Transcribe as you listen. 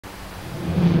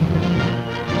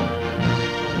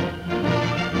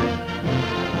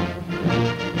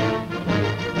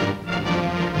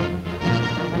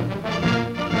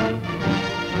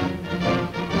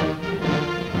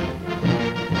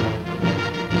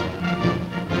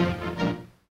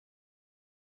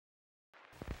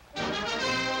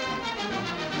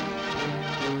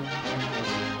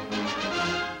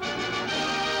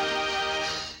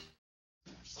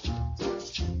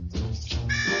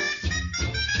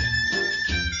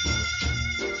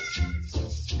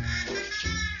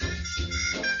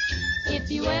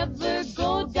you ever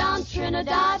go down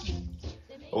Trinidad?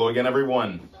 Hello again,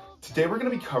 everyone. Today we're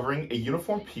going to be covering a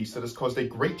uniform piece that has caused a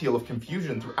great deal of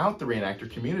confusion throughout the reenactor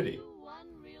community.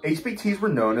 HBTs were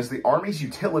known as the Army's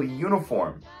utility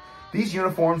uniform. These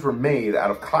uniforms were made out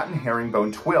of cotton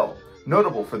herringbone twill,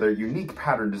 notable for their unique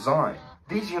pattern design.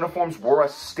 These uniforms were a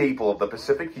staple of the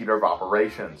Pacific theater of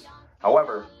operations.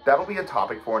 However, that'll be a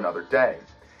topic for another day.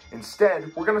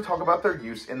 Instead, we're going to talk about their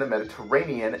use in the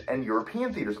Mediterranean and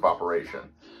European theaters of operation.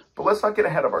 But let's not get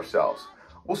ahead of ourselves.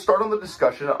 We'll start on the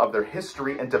discussion of their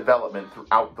history and development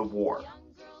throughout the war.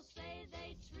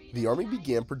 The Army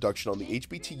began production on the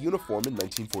HBT uniform in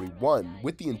 1941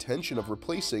 with the intention of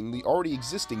replacing the already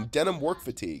existing denim work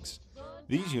fatigues.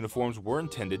 These uniforms were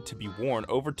intended to be worn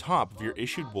over top of your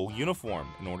issued wool uniform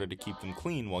in order to keep them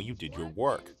clean while you did your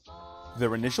work.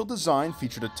 Their initial design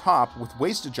featured a top with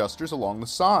waist adjusters along the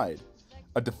side,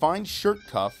 a defined shirt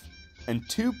cuff, and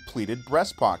two pleated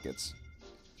breast pockets.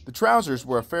 The trousers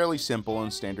were a fairly simple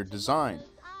and standard design,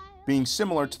 being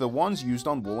similar to the ones used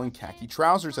on wool and khaki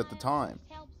trousers at the time,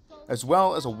 as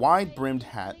well as a wide-brimmed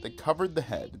hat that covered the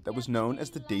head that was known as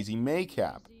the Daisy May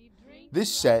cap.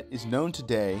 This set is known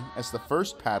today as the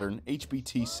first pattern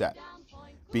HBT set,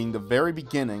 being the very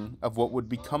beginning of what would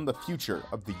become the future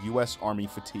of the U.S. Army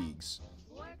fatigues.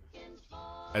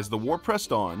 As the war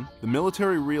pressed on, the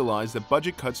military realized that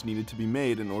budget cuts needed to be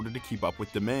made in order to keep up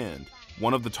with demand.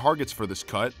 One of the targets for this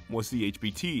cut was the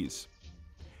HBTs.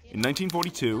 In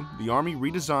 1942, the Army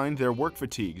redesigned their work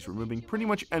fatigues, removing pretty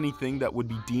much anything that would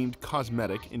be deemed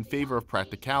cosmetic in favor of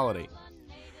practicality.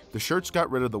 The shirts got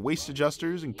rid of the waist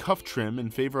adjusters and cuff trim in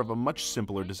favor of a much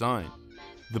simpler design.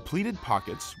 The pleated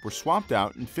pockets were swapped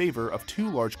out in favor of two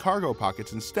large cargo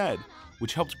pockets instead,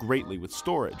 which helped greatly with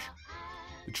storage.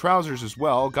 The trousers as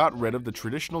well got rid of the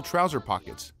traditional trouser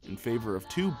pockets in favor of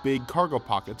two big cargo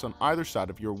pockets on either side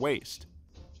of your waist.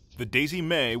 The Daisy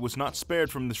May was not spared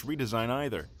from this redesign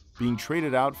either, being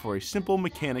traded out for a simple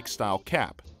mechanic-style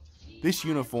cap. This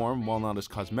uniform, while not as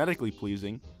cosmetically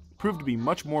pleasing, proved to be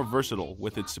much more versatile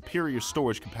with its superior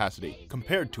storage capacity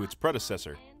compared to its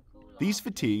predecessor. These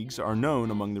fatigues are known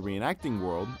among the reenacting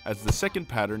world as the second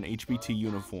pattern HBT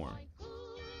uniform.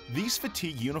 These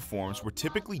fatigue uniforms were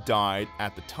typically dyed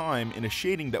at the time in a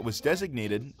shading that was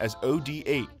designated as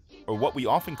OD8, or what we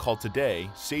often call today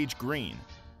sage green.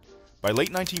 By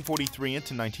late 1943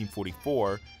 into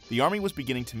 1944, the Army was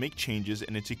beginning to make changes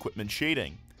in its equipment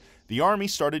shading. The Army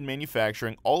started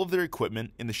manufacturing all of their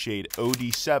equipment in the shade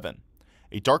OD7,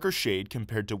 a darker shade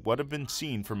compared to what had been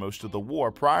seen for most of the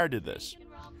war prior to this.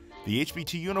 The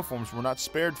HBT uniforms were not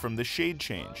spared from this shade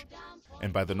change,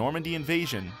 and by the Normandy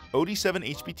invasion,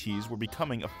 OD7 HBTs were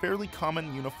becoming a fairly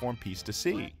common uniform piece to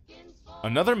see.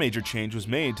 Another major change was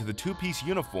made to the two-piece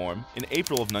uniform in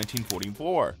April of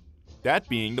 1944, that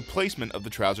being the placement of the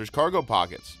trousers' cargo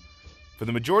pockets. For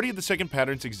the majority of the second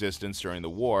pattern's existence during the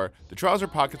war, the trouser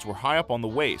pockets were high up on the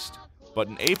waist, but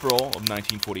in April of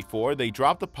 1944 they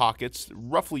dropped the pockets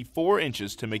roughly 4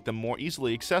 inches to make them more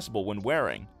easily accessible when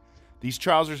wearing. These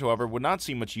trousers, however, would not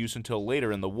see much use until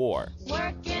later in the war.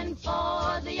 Working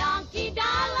for the Yankee dollar.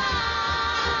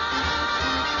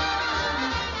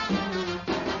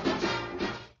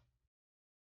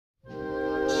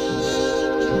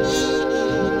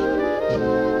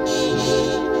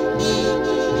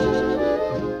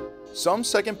 Some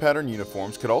second pattern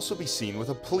uniforms could also be seen with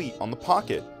a pleat on the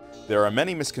pocket. There are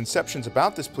many misconceptions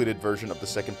about this pleated version of the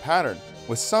second pattern,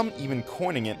 with some even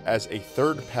coining it as a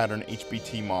third pattern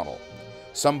HBT model,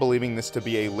 some believing this to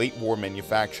be a late war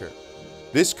manufacture.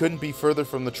 This couldn't be further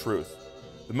from the truth.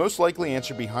 The most likely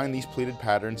answer behind these pleated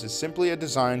patterns is simply a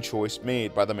design choice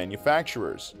made by the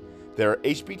manufacturers. There are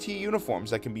HBT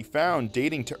uniforms that can be found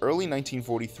dating to early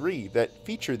 1943 that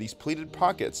feature these pleated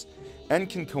pockets and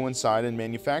can coincide in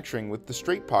manufacturing with the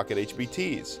straight pocket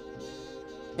HBTs.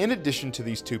 In addition to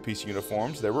these two-piece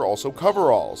uniforms, there were also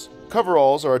coveralls.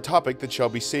 Coveralls are a topic that shall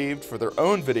be saved for their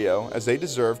own video, as they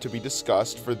deserve to be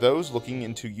discussed for those looking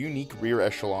into unique rear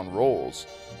echelon roles.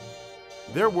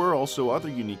 There were also other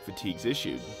unique fatigues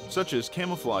issued, such as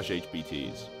camouflage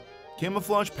HBTs.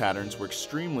 Camouflage patterns were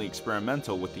extremely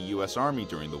experimental with the US Army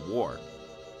during the war,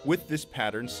 with this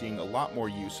pattern seeing a lot more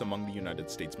use among the United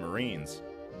States Marines.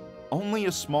 Only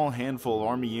a small handful of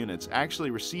Army units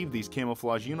actually received these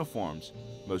camouflage uniforms,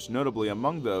 most notably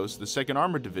among those the 2nd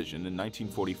Armored Division in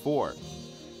 1944.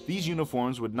 These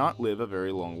uniforms would not live a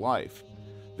very long life.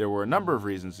 There were a number of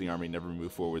reasons the Army never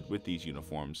moved forward with these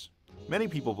uniforms. Many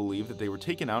people believe that they were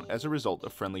taken out as a result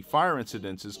of friendly fire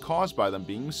incidences caused by them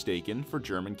being mistaken for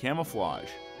German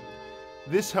camouflage.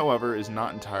 This, however, is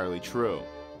not entirely true.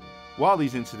 While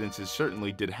these incidences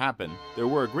certainly did happen, there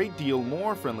were a great deal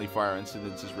more friendly fire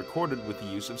incidences recorded with the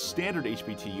use of standard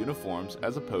HBT uniforms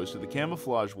as opposed to the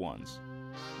camouflage ones.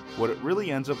 What it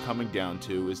really ends up coming down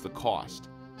to is the cost.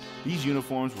 These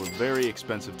uniforms were very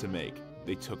expensive to make.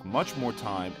 They took much more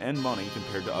time and money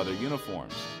compared to other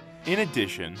uniforms. In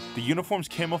addition, the uniform's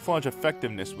camouflage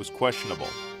effectiveness was questionable.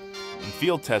 In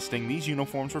field testing, these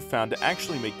uniforms were found to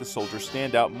actually make the soldier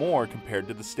stand out more compared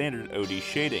to the standard OD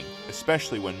shading,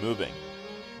 especially when moving.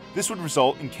 This would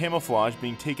result in camouflage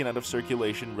being taken out of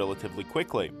circulation relatively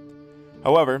quickly.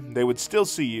 However, they would still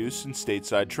see use in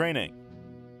stateside training.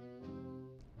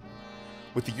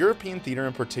 With the European theater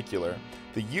in particular,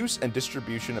 the use and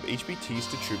distribution of HBTs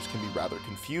to troops can be rather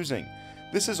confusing.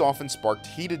 This has often sparked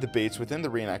heated debates within the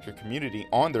reenactor community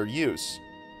on their use.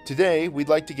 Today, we'd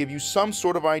like to give you some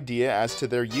sort of idea as to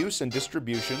their use and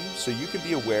distribution so you can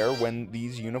be aware when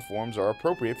these uniforms are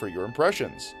appropriate for your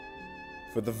impressions.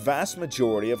 For the vast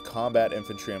majority of combat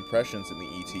infantry impressions in the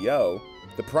ETO,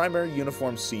 the primary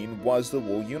uniform seen was the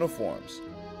wool uniforms.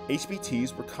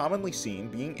 HBTs were commonly seen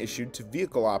being issued to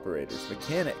vehicle operators,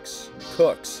 mechanics,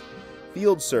 cooks,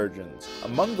 field surgeons,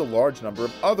 among the large number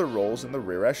of other roles in the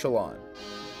rear echelon.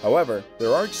 However,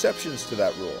 there are exceptions to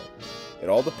that rule. It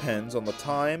all depends on the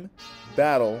time,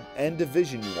 battle, and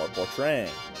division you are portraying.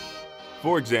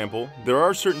 For example, there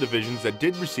are certain divisions that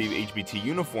did receive HBT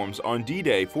uniforms on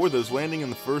D-Day for those landing in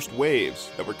the first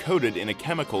waves that were coated in a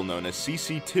chemical known as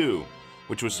CC2,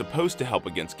 which was supposed to help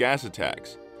against gas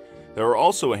attacks. There are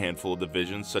also a handful of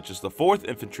divisions, such as the 4th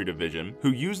Infantry Division, who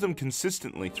use them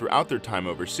consistently throughout their time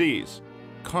overseas.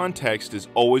 Context is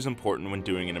always important when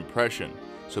doing an impression,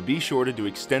 so be sure to do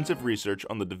extensive research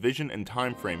on the division and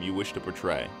time frame you wish to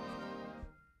portray.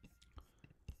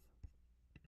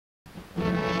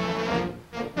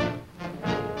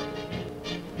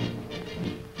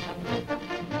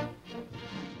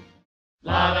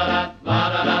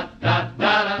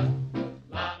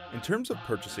 In terms of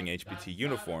purchasing HBT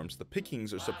uniforms, the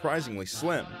pickings are surprisingly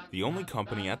slim. The only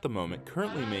company at the moment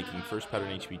currently making first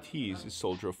pattern HBTs is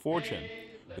Soldier of Fortune,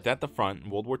 with at the front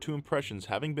World War II impressions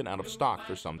having been out of stock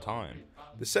for some time.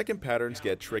 The second patterns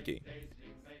get tricky.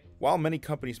 While many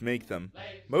companies make them,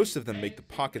 most of them make the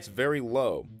pockets very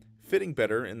low, fitting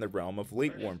better in the realm of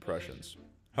late war impressions.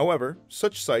 However,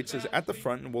 such sites as At the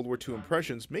Front and World War II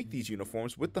impressions make these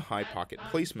uniforms with the high pocket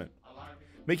placement,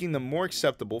 making them more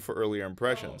acceptable for earlier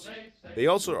impressions. They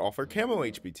also offer camo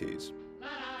HBTs.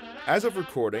 As of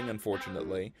recording,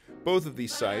 unfortunately, both of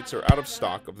these sites are out of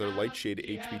stock of their light shade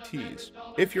HBTs.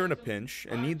 If you're in a pinch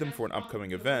and need them for an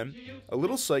upcoming event, a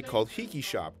little site called Hiki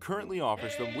Shop Currently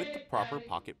offers them with the proper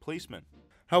pocket placement.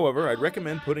 However, I'd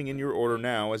recommend putting in your order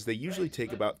now, as they usually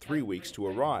take about 3 weeks to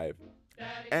arrive.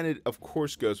 And it of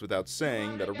course goes without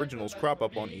saying that originals crop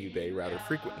up on eBay rather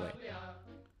frequently.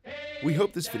 We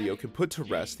hope this video can put to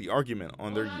rest the argument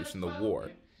on their use in the war.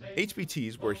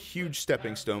 HBTs were a huge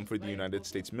stepping stone for the United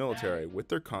States military, with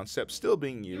their concept still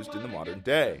being used in the modern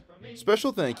day.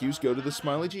 Special thank yous go to the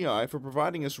Smiley GI for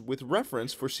providing us with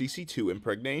reference for CC2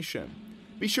 impregnation.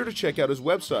 Be sure to check out his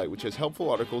website, which has helpful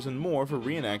articles and more for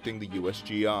reenacting the US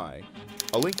GI.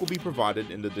 A link will be provided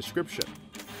in the description.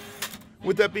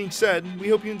 With that being said, we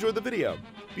hope you enjoyed the video.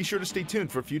 Be sure to stay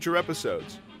tuned for future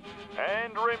episodes.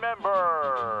 And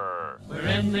remember, We're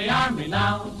in the army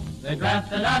now. They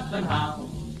drafted us and how.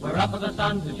 We're up with the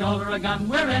sun to shoulder a gun.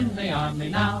 We're in the army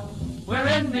now. We're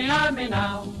in the army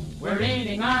now. We're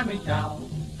eating army chow.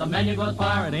 Some menu goes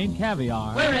far, it ain't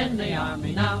caviar. We're in the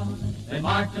army now. They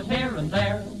march us here and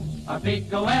there. Our feet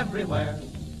go everywhere.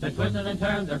 They're twisted and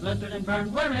turned, they're blistered and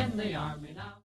burned. We're in the army now.